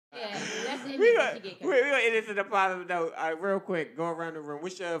We're gonna end this in a positive note. All right, real quick, go around the room.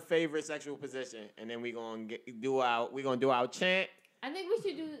 What's your favorite sexual position? And then we're gonna do our chant. I think we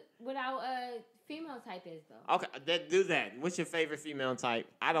should do what our female type is though. Okay, do that. What's your favorite female type?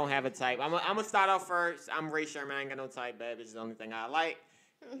 I don't have a type. I'm gonna start off first. I'm Ray Sherman. I ain't got no type. Bad bitch is the only thing I like.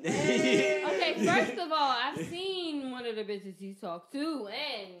 Okay, first of all, I've seen one of the bitches you talked to,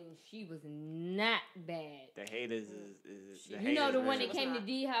 and she was not bad. The haters is you know the one that came to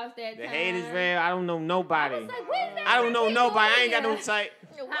D house that the time. The haters real. I don't know nobody. I was like, where's that? I don't know nobody. I ain't got no type.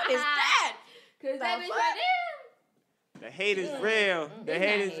 What is that? Cause that bitch right there. The hate is real. The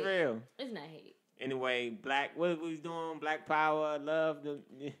hate is real. It's not hate. Anyway, black. What we doing? Black power, love.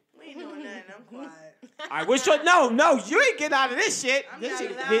 We ain't doing nothing. I'm quiet. All right, what's your no? You ain't getting out of this shit.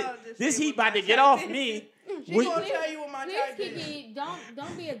 This heat about to get off me. She gonna tell you what my type is. Kiki,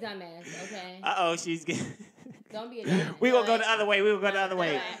 don't be a dumbass, okay? She's getting. Don't be a dumbass. We gonna go the other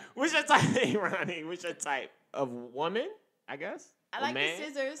way. What's your type, Ronnie? What's your type of woman? I guess. I like the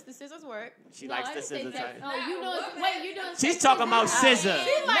scissors. The scissors work. She likes the scissors type. Oh, you doing? She's talking about scissors.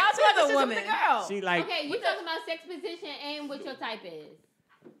 She likes the woman. Girl. She like. Okay, you talking about sex position and what your type is.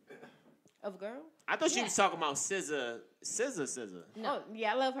 Of girl? I thought she was talking about scissor. No,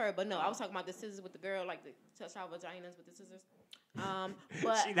 I love her, but no, I was talking about the scissors with the girl, like the touch our vaginas with the scissors.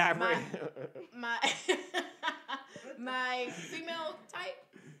 But she not my female type.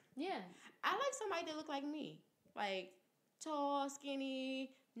 Yeah, I like somebody that look like me, like tall,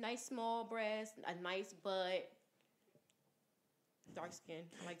 skinny, nice small breasts, a nice butt. Dark skin.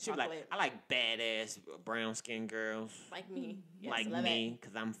 I like chocolate. I like badass brown skin girls. Like me. Yes, like me,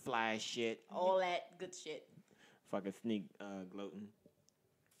 because I'm fly as shit. All that good shit. Fucking sneak gloating.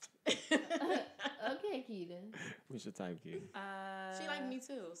 Okay, Keita. What's your type, Keita? She like me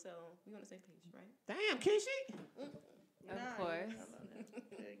too, so we on the same page, right? Damn, Kishi. Of course.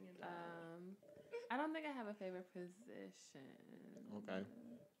 I don't think I have a favorite position. Okay.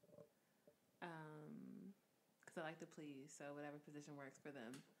 Because I like to please, so whatever position works for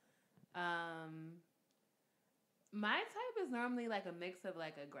them. My type is normally like a mix of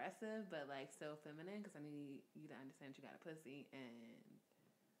like aggressive, but like still feminine, because I need you to understand you got a pussy, and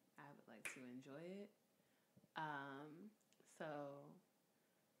I would like to enjoy it. So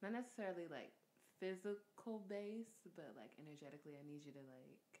not necessarily like physical based, but like energetically, I need you to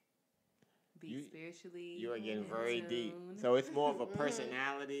like be spiritually. You are getting very deep. So it's more of a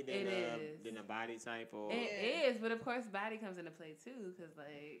personality than a body type, or it is, but of course, body comes into play too, because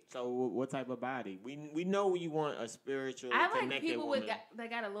like. So what type of body? We know you want a spiritual. I like connected people woman. that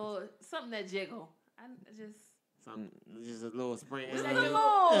got a little something that jiggle. I just. Just a little spring. Just a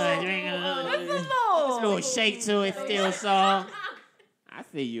little shake to it, still so. I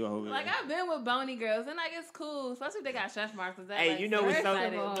feel you over there. Like I've been with bony girls, and like it's cool, especially if they got stretch marks. That, hey, like, you know what's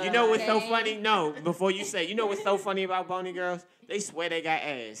so funny? No, before you say, you know what's so funny about bony girls? They swear they got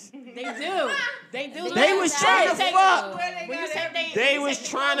ass. They do. They do. They was trying to fuck. They was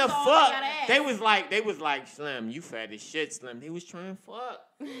trying to fuck. They was like, Slim, you fat as shit, Slim. They was trying to fuck.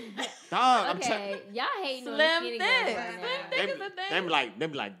 Dog, okay, y'all hating Slim on skinny thick. girls right now. Slim thick is a thing.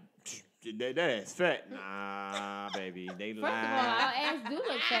 Them like. That ass fat. Nah, baby. They lie. First of all, our ass do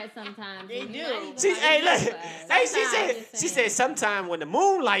look fat sometimes. They do. She said sometime when the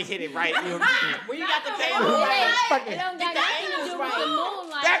moonlight hit it right. When you got the camera right. It don't got nothing to do with the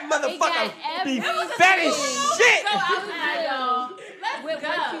moonlight. That motherfucker be fat as shit. With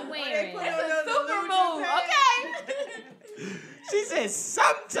what you wearing. It's a super moon. Okay. She said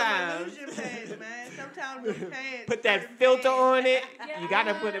sometimes. Sometimes with pants. Put that filter on it. You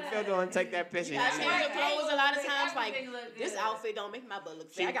gotta put a filter on. Take that picture. I change your clothes a lot of times. Like this outfit don't make my butt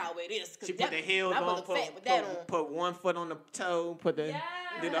look fat. I gotta wear this. She put the heels on. Put one foot on the toe. Put the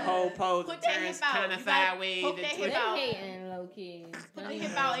do the whole pose. Put that hip out. Kind of sideways. Put that hip out. Hating low key. Put the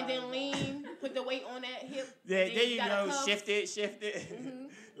hip out and then lean. Put the weight on that hip. Yeah, there you go. Shift it. Mm-hmm.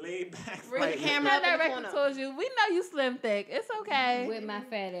 Lean back. Bring the camera up in the corner. Told you. We know you slim thick. It's okay. With my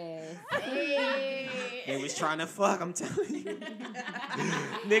fat ass. They was trying to fuck. I'm telling you.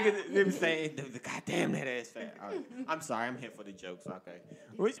 Niggas them saying, "Goddamn that ass fat." All right. I'm sorry. I'm here for the jokes. Okay.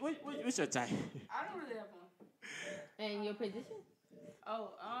 What's your type? I don't really have one. And your position?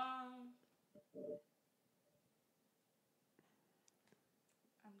 Oh,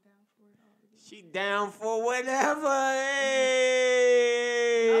 She down for whatever. Hey.